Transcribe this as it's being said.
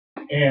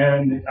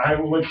and I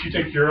will let you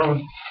take your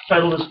own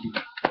title of speech.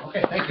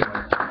 Okay, thank you.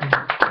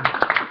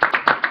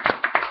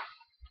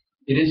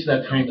 It is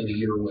that time of the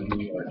year when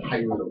we are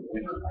tired of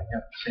winter. I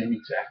have the same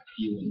exact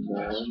feeling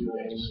last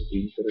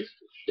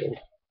year.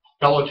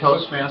 Fellow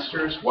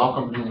Toastmasters,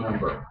 welcome new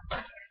member.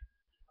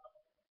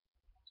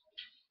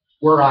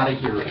 We're out of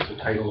here is the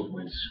title of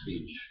my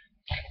speech.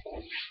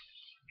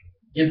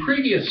 In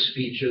previous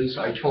speeches,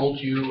 I told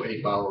you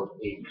about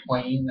a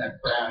plane that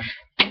crashed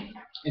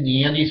in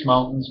the Andes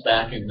Mountains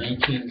back in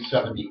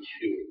 1972.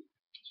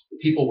 The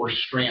people were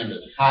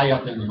stranded high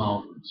up in the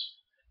mountains.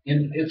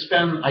 And it's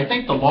been, I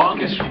think, the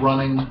longest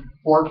running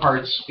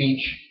 4-part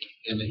speech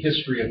in the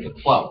history of the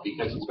club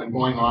because it's been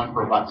going on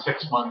for about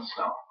 6 months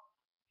now.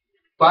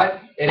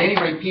 But at any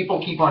rate,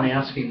 people keep on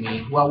asking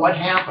me, well, what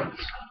happens?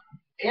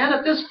 And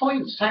at this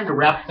point, it's time to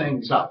wrap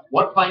things up.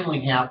 What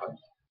finally happened?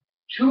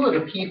 Two of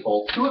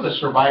the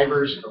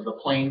survivors of the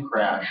plane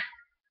crash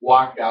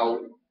walked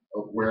out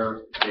of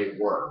where they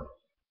were.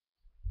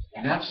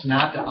 And that's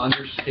not to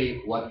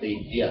understate what they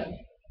did,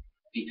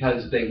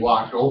 because they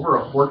walked over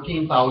a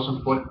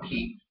 14,000-foot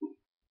peak,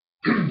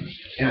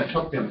 and it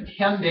took them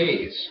 10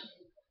 days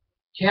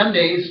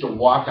to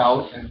walk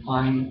out and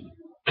find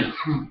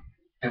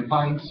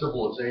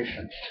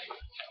civilization.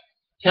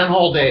 10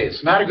 whole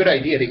days. Not a good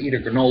idea to eat a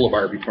granola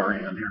bar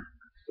beforehand here.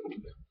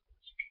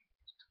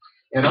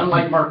 And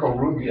unlike Marco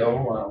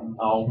Rubio,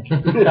 I'll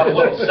have a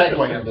little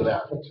segue into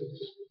that.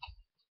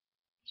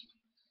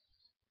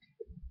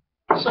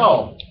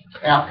 So,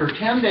 after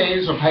 10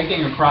 days of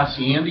hiking across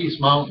the Andes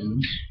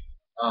Mountains,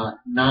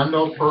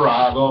 Nando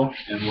Parado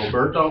and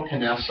Roberto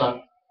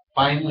Canessa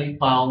finally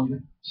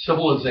found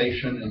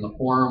civilization in the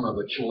form of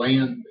a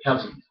Chilean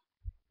peasant.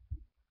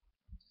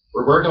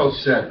 Roberto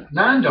said,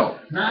 Nando,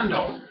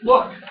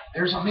 look,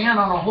 there's a man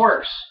on a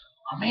horse.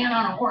 A man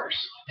on a horse.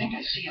 I think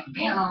I see a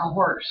man on a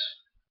horse.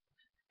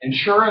 And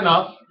sure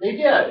enough, they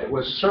did. It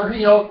was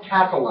Sergio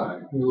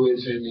Catalan, who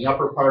is in the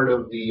upper part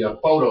of the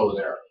photo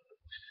there.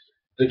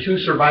 The two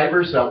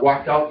survivors that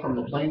walked out from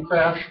the plane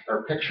crash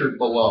are pictured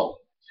below.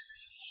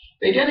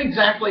 They didn't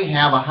exactly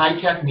have a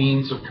high-tech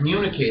means of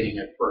communicating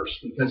at first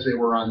because they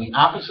were on the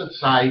opposite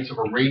sides of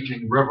a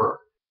raging river.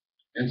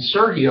 And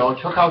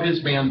Sergio took out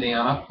his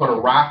bandana, put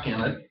a rock in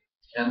it,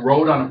 and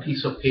wrote on a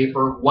piece of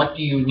paper, "What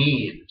do you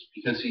need?"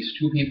 Because these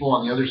two people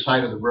on the other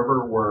side of the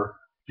river were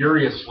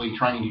furiously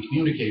trying to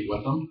communicate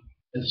with them.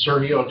 And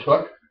Sergio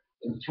took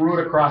and threw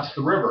it across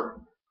the river.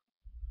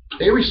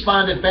 They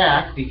responded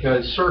back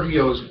because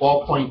Sergio's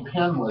ballpoint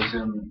pen was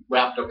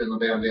wrapped up in the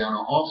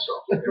bandana also.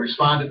 They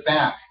responded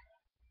back.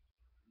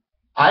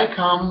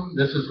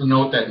 This is the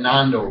note that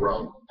Nando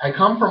wrote. I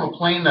come from a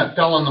plane that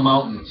fell in the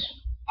mountains.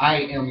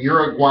 I am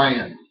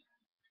Uruguayan.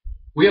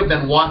 We have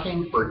been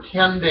walking for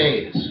 10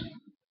 days.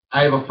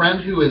 I have a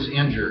friend who is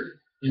injured.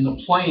 In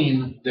the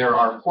plane, there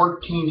are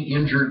 14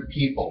 injured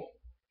people.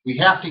 We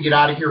have to get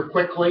out of here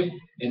quickly,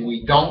 and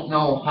we don't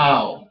know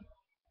how.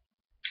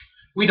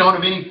 We don't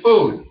have any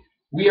food.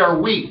 We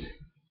are weak.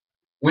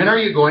 When are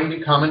you going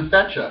to come and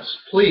fetch us?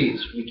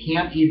 Please, we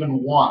can't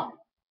even walk.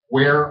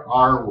 Where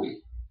are we?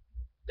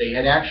 They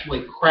had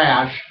actually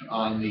crashed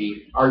on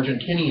the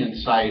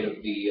Argentinian side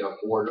of the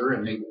border,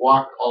 and they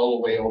walked all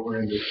the way over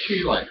into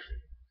Chile.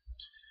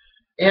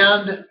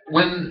 And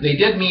when they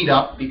did meet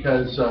up,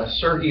 because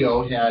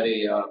Sergio had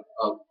a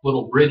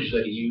little bridge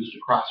that he used to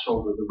cross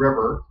over the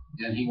river,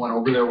 and he went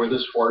over there with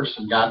his horse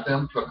and got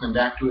them, took them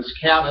back to his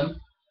cabin.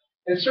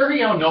 And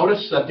Sergio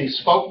noticed that they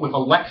spoke with a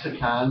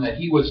lexicon that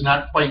he was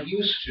not quite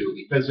used to,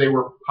 because they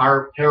were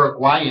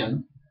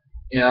Paraguayan,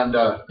 and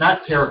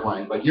not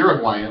Paraguayan, but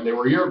Uruguayan. They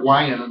were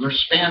Uruguayan, and their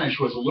Spanish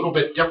was a little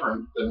bit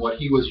different than what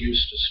he was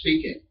used to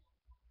speaking.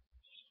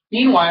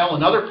 Meanwhile,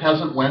 another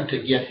peasant went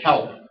to get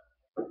help,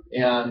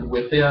 and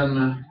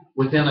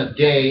within a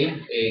day,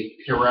 a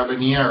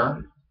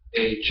carabinier,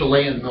 a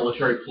Chilean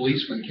military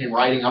policeman, came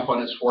riding up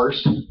on his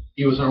horse.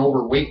 He was an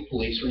overweight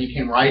policeman. He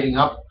came riding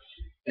up,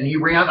 and he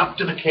ran up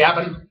to the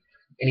cabin,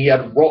 and he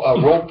had a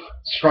rope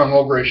strung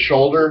over his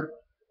shoulder,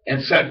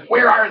 and said,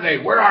 "Where are they?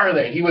 Where are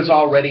they?" He was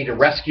all ready to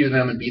rescue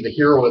them and be the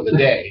hero of the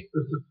day.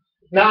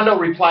 Nando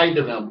replied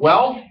to them,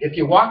 "Well, if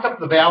you walk up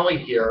the valley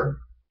here,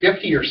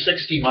 50 or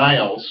 60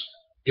 miles,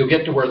 you'll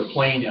get to where the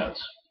plane is."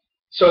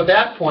 So at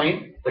that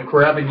point, the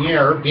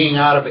carabinier, being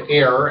out of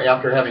air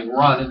after having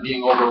run and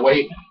being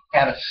overweight,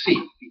 had a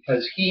seat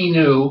because he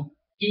knew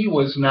he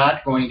was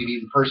not going to be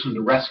the person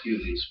to rescue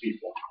these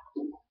people.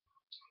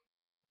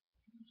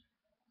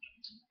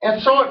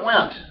 And so it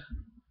went.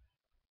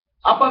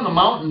 Up on the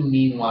mountain,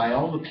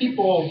 meanwhile, the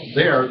people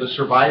there, the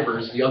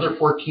survivors, the other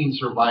 14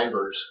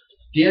 survivors,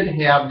 did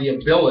have the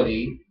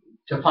ability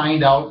to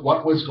find out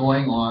what was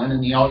going on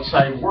in the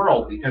outside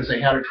world because they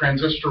had a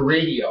transistor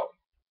radio.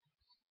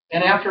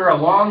 And after a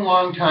long,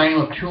 long time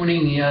of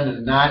tuning in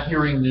and not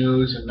hearing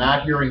news and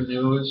not hearing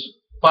news,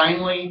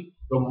 finally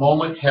the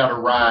moment had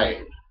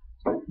arrived.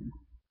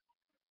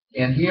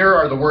 And here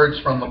are the words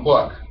from the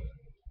book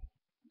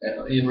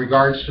in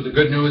regards to the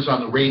good news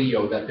on the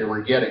radio that they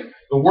were getting.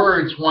 The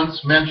words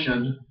once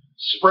mentioned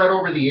spread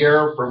over the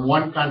air from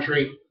one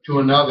country to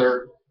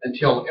another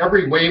until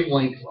every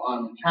wavelength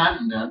on the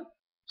continent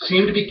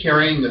seemed to be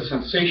carrying the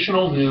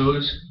sensational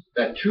news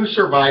that 2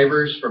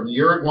 survivors from the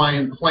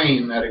Uruguayan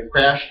plane that had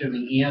crashed in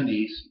the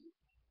Andes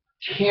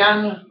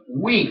 10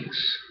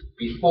 weeks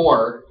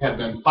before had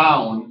been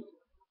found,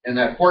 and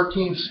that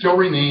 14 still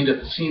remained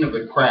at the scene of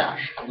the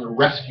crash, and the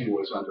rescue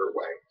was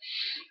underway.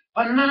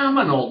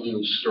 Phenomenal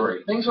news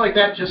story. Things like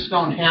that just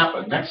don't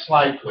happen. Next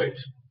slide, please.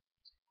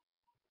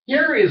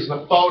 Here is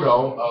the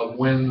photo of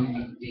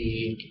when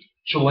the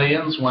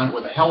Chileans went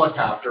with a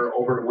helicopter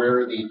over to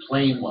where the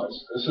plane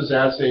was. This is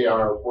as they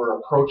were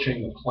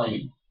approaching the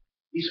plane.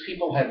 These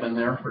people had been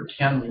there for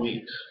 10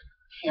 weeks.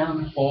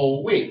 10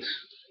 full weeks.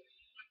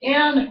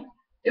 And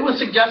it was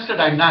suggested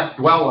I not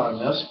dwell on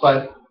this,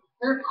 but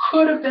there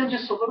could have been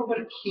just a little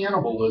bit of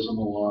cannibalism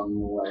along the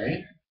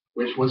way,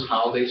 which was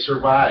how they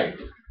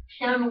survived.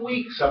 10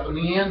 weeks up in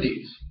the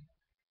Andes.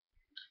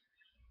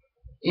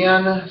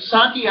 In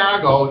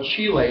Santiago,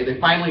 Chile, they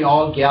finally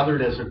all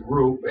gathered as a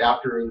group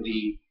after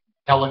the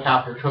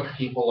helicopter took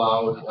people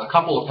out, a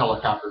couple of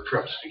helicopter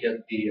trips to get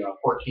the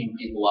 14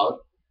 people out.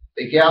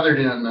 They gathered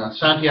in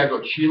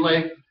Santiago,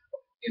 Chile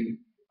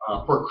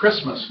for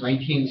Christmas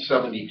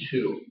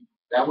 1972.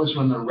 That was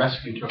when the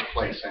rescue took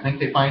place. I think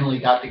they finally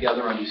got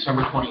together on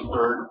December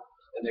 23rd,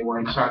 and they were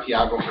in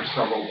Santiago for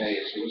several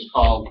days. It was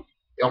called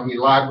El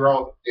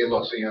Milagro de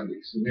los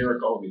Andes, the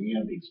miracle of the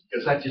Andes,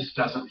 because that just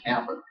doesn't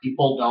happen.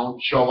 People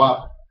don't show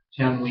up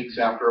 10 weeks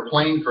after a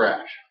plane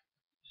crash.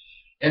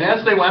 And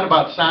as they went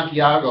about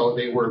Santiago,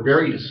 they were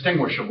very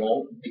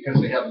distinguishable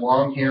because they had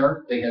long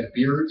hair, they had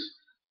beards,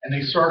 and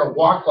they sort of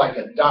walked like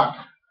a duck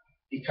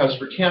because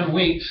for 10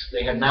 weeks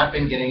they had not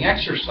been getting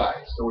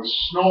exercise. There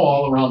was snow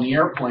all around the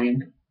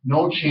airplane,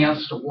 no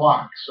chance to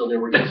walk. So they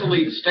were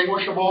easily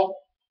distinguishable.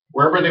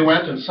 Wherever they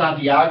went in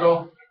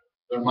Santiago,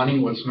 their money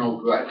was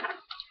no good.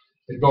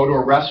 They'd go to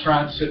a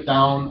restaurant, sit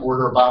down,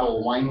 order a bottle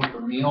of wine with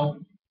their meal,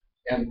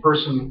 and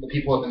the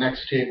people at the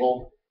next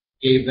table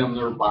gave them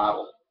their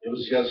bottle. It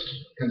was just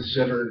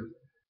considered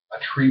a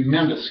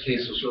tremendous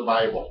case of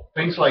survival.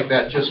 Things like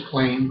that just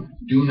plain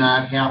do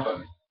not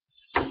happen.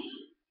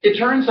 It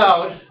turns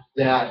out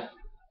that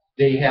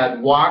they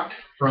had walked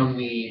from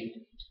the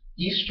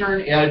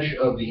eastern edge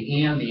of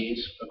the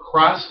Andes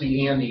across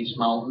the Andes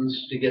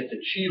Mountains to get to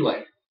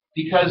Chile,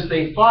 because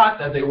they thought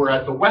that they were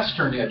at the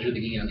western edge of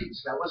the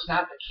Andes. That was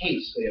not the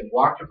case. They had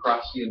walked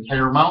across the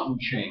entire mountain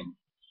chain.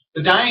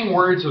 The dying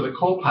words of the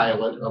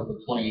co-pilot of the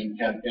plane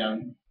had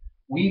been,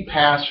 "We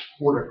passed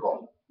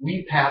Portico.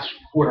 We passed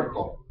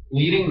Portico,"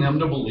 leading them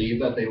to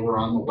believe that they were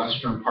on the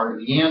western part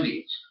of the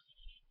Andes.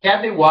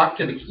 Had they walked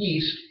to the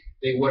east,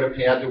 they would have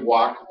had to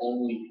walk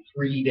only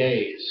 3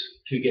 days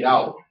to get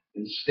out.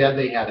 Instead,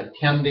 they had a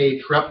 10-day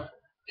trip,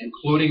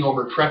 including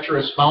over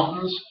treacherous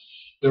mountains.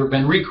 There have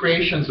been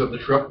recreations of the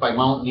trip by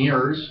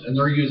mountaineers, and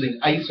they're using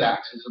ice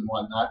axes and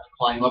whatnot to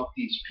climb up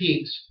these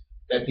peaks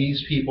that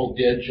these people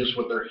did just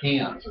with their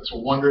hands. It's a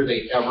wonder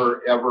they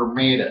ever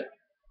made it.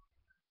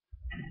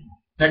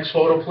 Next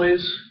photo,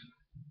 please.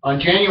 On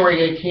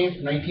January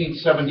 18th,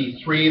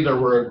 1973, there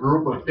were a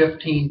group of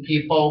 15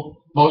 people.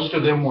 Most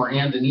of them were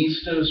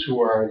Andinistas,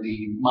 who are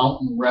the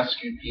mountain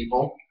rescue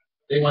people.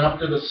 They went up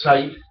to the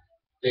site.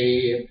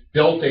 They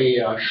built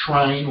a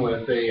shrine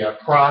with a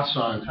cross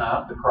on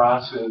top. The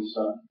cross is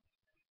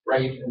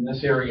right in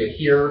this area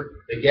here.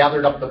 They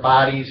gathered up the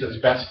bodies as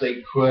best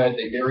they could.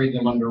 They buried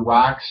them under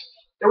rocks.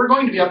 They were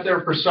going to be up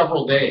there for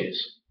several days,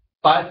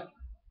 but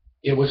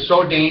it was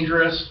so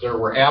dangerous. There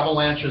were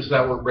avalanches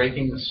that were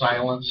breaking the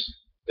silence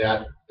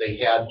that they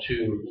had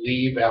to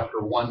leave after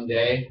 1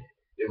 day.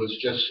 It was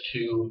just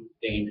too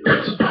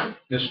dangerous.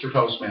 Mr.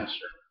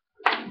 Toastmaster.